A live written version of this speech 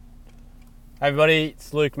Hey everybody,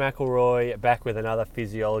 it's Luke McElroy back with another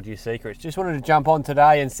Physiology Secrets. Just wanted to jump on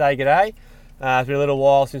today and say g'day. It's been a little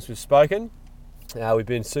while since we've spoken. We've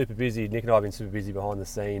been super busy, Nick and I have been super busy behind the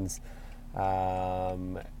scenes,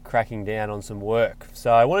 cracking down on some work.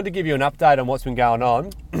 So I wanted to give you an update on what's been going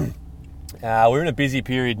on. We're in a busy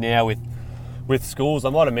period now with schools.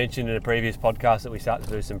 I might have mentioned in a previous podcast that we start to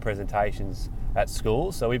do some presentations at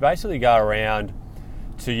schools. So we basically go around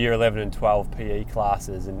to year 11 and 12 PE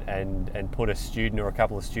classes and put a student or a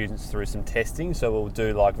couple of students through some testing. So we'll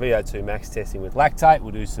do like VO2 max testing with lactate.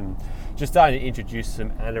 We'll do just starting to introduce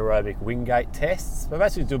some anaerobic Wingate tests. But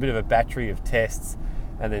basically do a bit of a battery of tests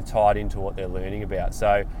and then tie it into what they're learning about.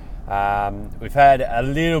 So we've had a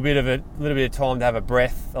little bit of time to have a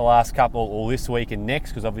breath the last couple, or this week and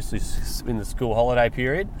next, because obviously it's in the school holiday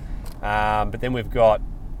period. But then we've got,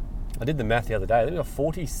 I did the math the other day, we've got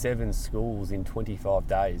 47 schools in 25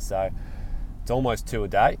 days, so it's almost 2 a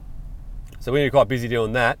day. So we're quite busy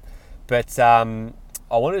doing that. But I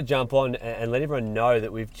wanted to jump on and let everyone know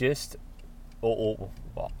that we've just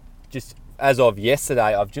as of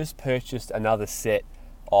yesterday, I've just purchased another set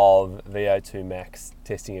of VO2 max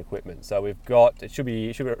testing equipment. So we've got, it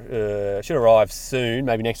should arrive soon,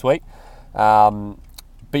 maybe next week.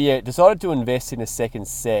 But yeah, decided to invest in a second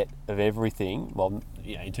set of everything. Well,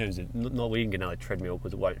 in terms of, we can get another treadmill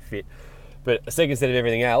because it won't fit, but a second set of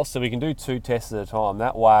everything else, so we can do 2 tests at a time.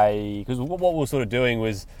 That way, because what we were sort of doing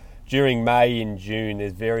was during May and June,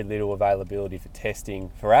 there's very little availability for testing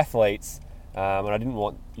for athletes, and I didn't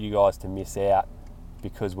want you guys to miss out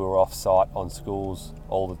because we were off site on schools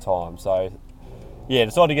all the time. So yeah,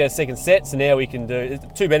 decided to get a second set. So now we can do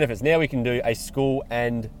 2 benefits. Now we can do a school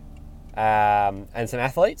and some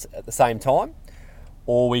athletes at the same time,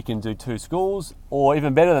 or we can do 2 schools, or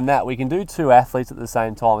even better than that, we can do 2 athletes at the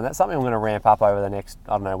same time. And that's something I'm going to ramp up over the next,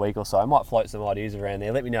 week or so. I might float some ideas around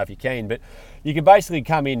there. Let me know if you can. But you can basically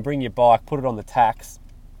come in, bring your bike, put it on the tacks,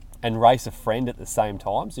 and race a friend at the same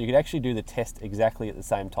time. So you could actually do the test exactly at the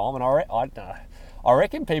same time. And I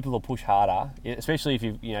reckon people will push harder, especially if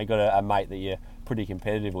you've got a mate that you're pretty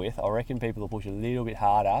competitive with. I reckon people will push a little bit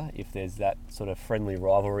harder if there's that sort of friendly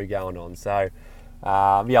rivalry going on. So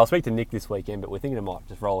I'll speak to Nick this weekend, but we're thinking I might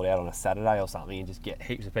just roll it out on a Saturday or something and just get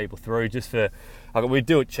heaps of people through, just for, we'd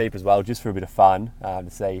do it cheap as well, just for a bit of fun, to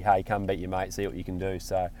see, hey, come beat your mate, see what you can do.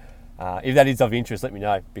 So if that is of interest, let me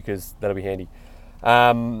know, because that'll be handy.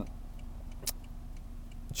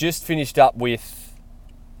 Just finished up with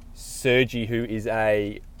Sergi, who is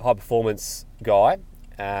a high performance guy,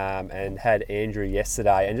 and had Andrew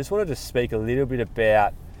yesterday, and just wanted to speak a little bit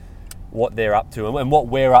about what they're up to and what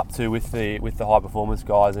we're up to with the high performance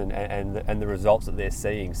guys and the results that they're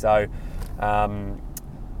seeing. So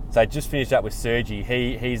just finished up with Sergi.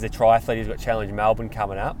 He's a triathlete. He's got Challenge Melbourne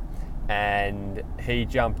coming up, and he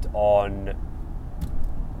jumped on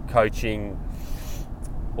coaching.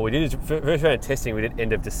 Well, we did his first round of testing. We did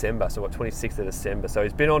end of December, so 26th of December. So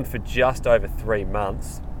he's been on for just over 3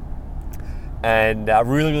 months, and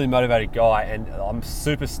really, really motivated guy. And I'm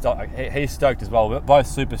super stoked. He's stoked as well. We're both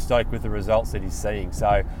super stoked with the results that he's seeing.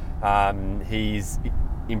 So he's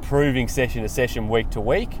improving session to session, week to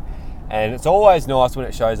week, and it's always nice when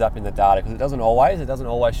it shows up in the data, because it doesn't always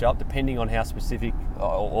show up, depending on how specific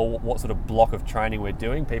or what sort of block of training we're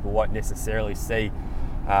doing. People won't necessarily see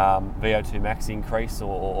VO2 max increase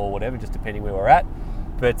or whatever, just depending where we're at.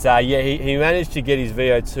 But he managed to get his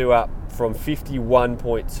VO2 up from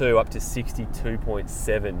 51.2 up to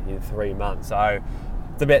 62.7 in 3 months. So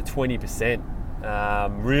it's about 20%.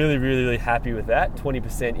 Really, really, really happy with that.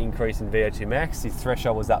 20% increase in VO2 max. His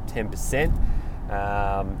threshold was up 10%,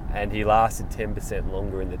 and he lasted 10%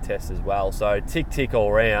 longer in the test as well. So tick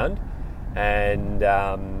all round, and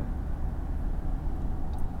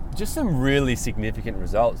just some really significant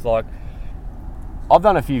results. Like, I've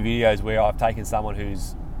done a few videos where I've taken someone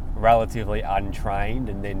who's relatively untrained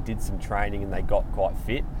and then did some training and they got quite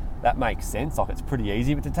fit. That makes sense, like it's pretty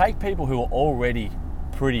easy. But to take people who are already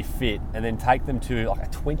pretty fit and then take them to like a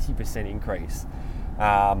 20% increase,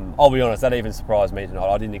 I'll be honest, that even surprised me tonight.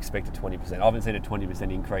 I didn't expect a 20%. I haven't seen a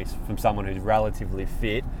 20% increase from someone who's relatively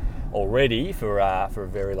fit already for a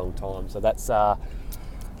very long time. So that's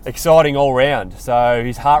exciting all round. So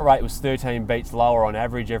his heart rate was 13 beats lower on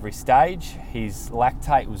average every stage. His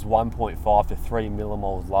lactate was 1.5 to 3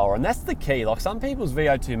 millimoles lower, and that's the key. Like, some people's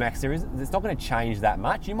VO2 max, it's not going to change that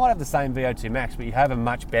much. You might have the same VO2 max, but you have a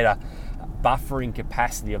much better buffering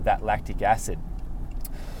capacity of that lactic acid.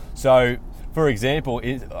 So, for example,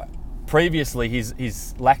 previously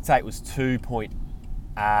his lactate was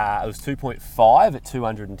 2.5 at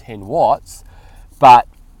 210 watts, but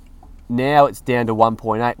now it's down to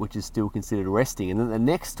 1.8, which is still considered resting. And then the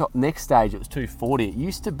next stage, it was 240. It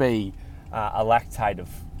used to be a lactate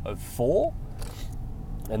of 4,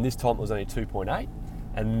 and this time it was only 2.8.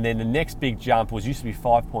 And then the next big jump used to be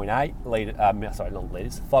 5.8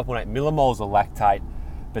 millimoles of lactate,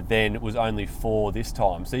 but then it was only 4 this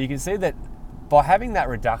time. So you can see that by having that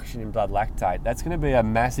reduction in blood lactate, that's going to be a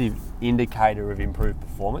massive indicator of improved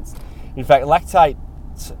performance. In fact, lactate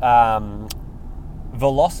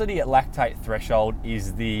velocity at lactate threshold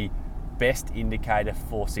is the best indicator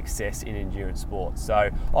for success in endurance sports. So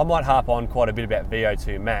I might harp on quite a bit about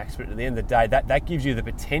VO2 max, but at the end of the day, that gives you the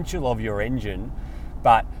potential of your engine,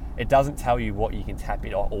 but it doesn't tell you what you can tap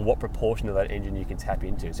in or what proportion of that engine you can tap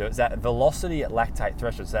into. So it's that velocity at lactate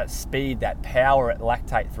threshold, so that speed, that power at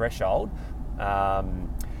lactate threshold,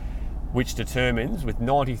 which determines with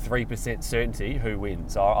 93% certainty who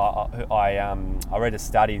wins. So I read a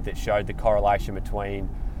study that showed the correlation between,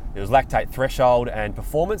 there was lactate threshold and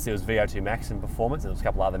performance, there was VO2 max and performance, and there was a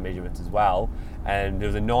couple other measurements as well, and there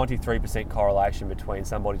was a 93% correlation between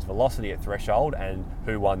somebody's velocity at threshold and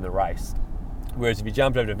who won the race. Whereas if you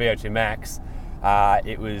jumped over to VO2 max,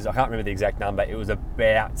 it was, I can't remember the exact number, it was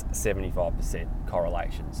about 75%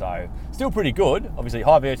 correlation. So still pretty good. Obviously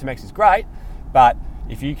high VO2 max is great, but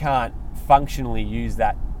if you can't functionally use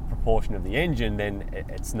that proportion of the engine, then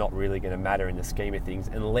it's not really going to matter in the scheme of things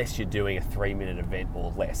unless you're doing a 3-minute event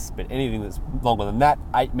or less. But anything that's longer than that,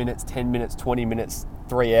 8 minutes, 10 minutes, 20 minutes,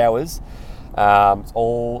 3 hours, it's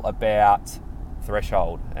all about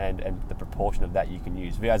threshold and the proportion of that you can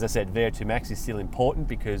use. As I said, VO2 max is still important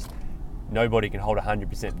because nobody can hold 100%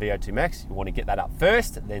 VO2 max. You want to get that up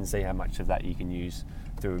first, then see how much of that you can use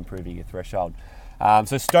through improving your threshold.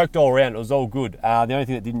 So stoked all around, it was all good. The only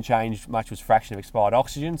thing that didn't change much was fraction of expired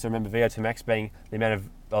oxygen. So remember, VO2 max being the amount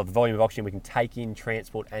of the volume of oxygen we can take in,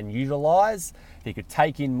 transport and utilise. He could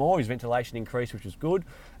take in more, his ventilation increased, which was good,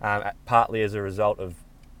 partly as a result of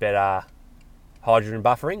better hydrogen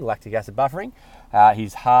buffering, lactic acid buffering.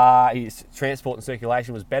 His transport and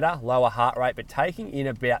circulation was better, lower heart rate, but taking in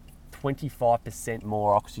about 25%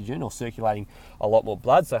 more oxygen or circulating a lot more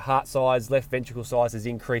blood. So heart size, left ventricle size has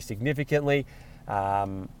increased significantly,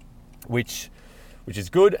 which is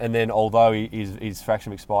good. And then although his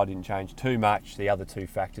fraction of expired didn't change too much, the other 2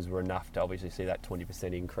 factors were enough to obviously see that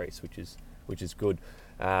 20% increase, which is good.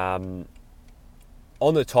 On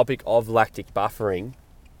the topic of lactic buffering,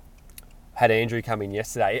 had Andrew come in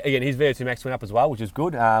yesterday. Again, his VO2 max went up as well, which is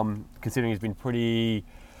good, considering he's been pretty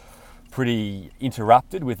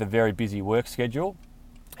interrupted with a very busy work schedule.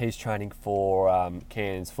 He's training for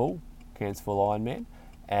Cairns Full Ironman,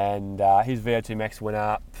 and his VO2 max went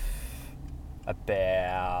up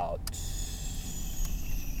about,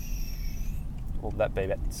 what would that be,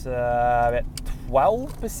 about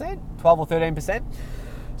 12%, 12 or 13%.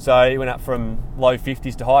 So he went up from low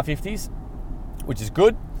 50s to high 50s, which is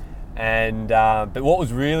good. And but what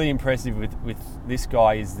was really impressive with this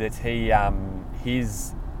guy is that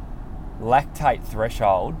his lactate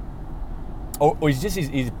threshold, or his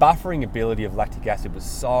buffering ability of lactic acid was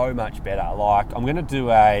so much better. Like I'm going to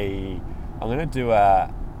do a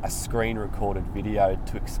screen recorded video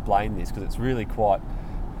to explain this, because it's really quite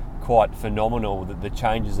phenomenal, the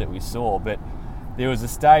changes that we saw. But there was a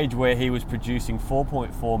stage where he was producing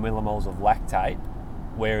 4.4 millimoles of lactate,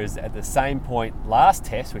 whereas at the same point last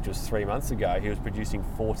test, which was 3 months ago, he was producing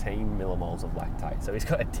 14 millimoles of lactate. So he's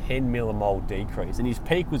got a 10 millimole decrease, and his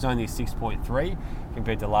peak was only 6.3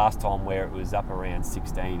 compared to last time where it was up around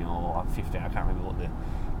 16 or 15. I can't remember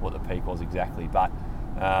what the peak was exactly, but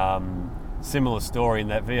similar story in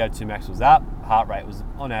that VO2 max was up, heart rate was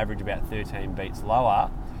on average about 13 beats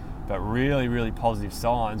lower. But really, really positive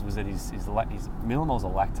signs was that his millimoles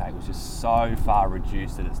of lactate was just so far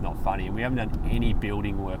reduced that it's not funny. And we haven't done any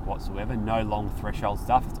building work whatsoever, no long threshold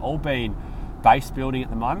stuff. It's all been base building at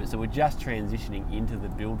the moment, so we're just transitioning into the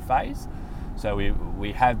build phase. So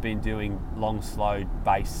we have been doing long, slow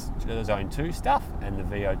base zone 2 stuff and the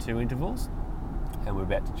VO2 intervals, and we're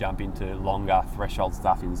about to jump into longer threshold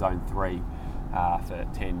stuff in zone 3 for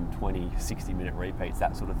 10, 20, 60-minute repeats,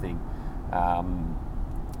 that sort of thing.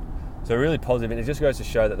 So really positive, and it just goes to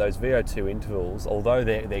show that those VO2 intervals, although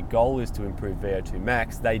their goal is to improve VO2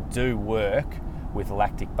 max, they do work with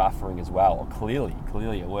lactic buffering as well, or clearly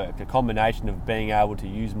it worked. A combination of being able to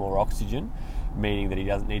use more oxygen, meaning that he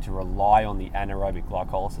doesn't need to rely on the anaerobic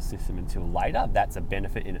glycolysis system until later. That's a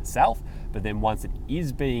benefit in itself. But then once it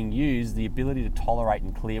is being used, the ability to tolerate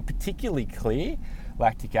and clear, particularly clear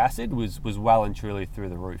lactic acid, was well and truly through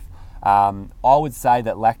the roof. I would say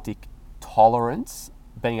that lactic tolerance,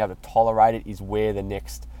 being able to tolerate it, is where the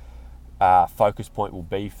next focus point will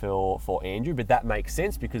be for Andrew, but that makes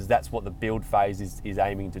sense because that's what the build phase is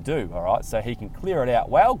aiming to do. All right, so he can clear it out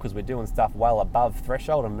well because we're doing stuff well above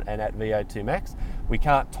threshold and at VO2 max. We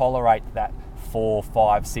can't tolerate that 4,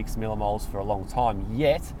 5, 6 millimoles for a long time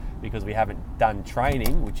yet because we haven't done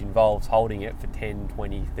training which involves holding it for 10,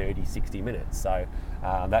 20, 30, 60 minutes. So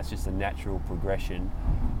that's just a natural progression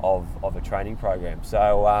of a training program.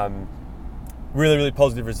 So really, really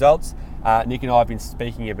positive results. Nick and I have been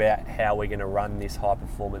speaking about how we're going to run this high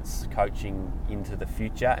performance coaching into the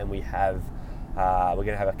future, and we're going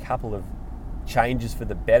to have a couple of changes for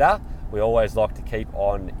the better. We always like to keep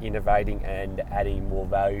on innovating and adding more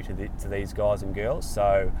value to these guys and girls.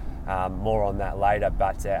 So more on that later,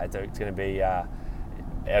 but it's going to be our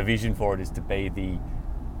vision for it is to be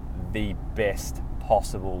the best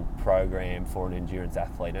possible program for an endurance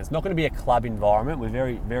athlete. And it's not going to be a club environment. We're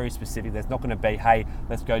very, very specific. There's not going to be, hey,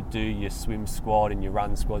 let's go do your swim squad and your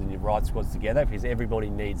run squad and your ride squads together, because everybody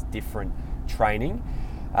needs different training.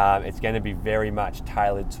 It's going to be very much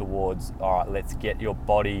tailored towards, all right, let's get your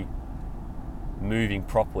body moving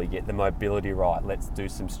properly, get the mobility right, let's do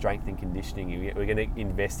some strength and conditioning. We're going to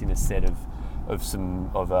invest in a set of a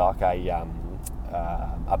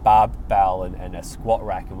barbell and a squat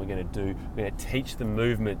rack, and we're going to teach the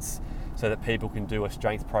movements so that people can do a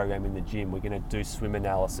strength program in the gym. We're going to do swim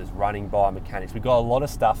analysis, running biomechanics. We've got a lot of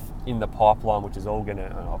stuff in the pipeline, which is all going to,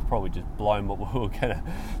 I've probably just blown what we're going to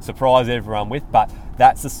surprise everyone with, but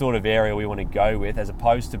that's the sort of area we want to go with, as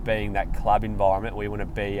opposed to being that club environment. We want to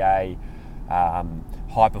be a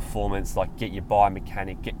high performance, like get your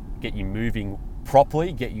biomechanic, get you moving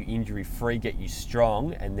properly, get you injury free, get you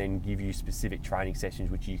strong, and then give you specific training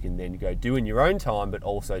sessions which you can then go do in your own time, but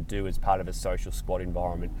also do as part of a social squad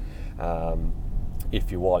environment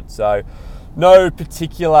if you want. So no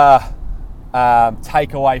particular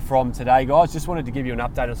takeaway from today, guys. Just wanted to give you an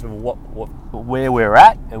update on sort of where we're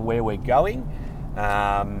at and where we're going.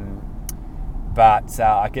 But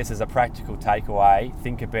I guess as a practical takeaway,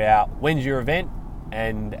 think about when's your event,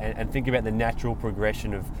 and think about the natural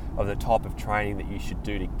progression of the type of training that you should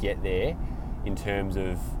do to get there, in terms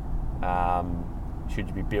of should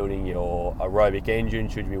you be building your aerobic engine,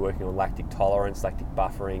 should you be working on lactic tolerance, lactic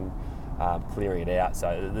buffering, clearing it out.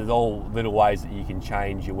 So there's all little ways that you can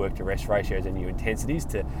change your work to rest ratios and your intensities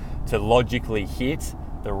to logically hit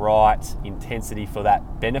the right intensity for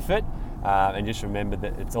that benefit. And just remember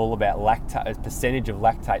that it's all about percentage of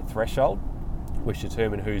lactate threshold, which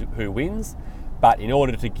determine who wins. But in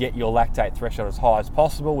order to get your lactate threshold as high as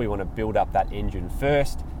possible, we want to build up that engine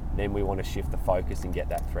first, then we want to shift the focus and get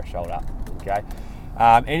that threshold up, okay?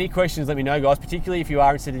 Any questions, let me know, guys, particularly if you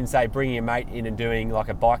are interested in, say, bringing a mate in and doing like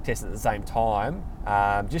a bike test at the same time.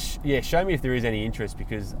 Show me if there is any interest,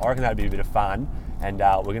 because I reckon that'd be a bit of fun, and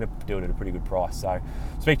we're going to do it at a pretty good price. So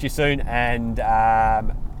speak to you soon, and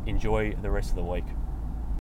enjoy the rest of the week.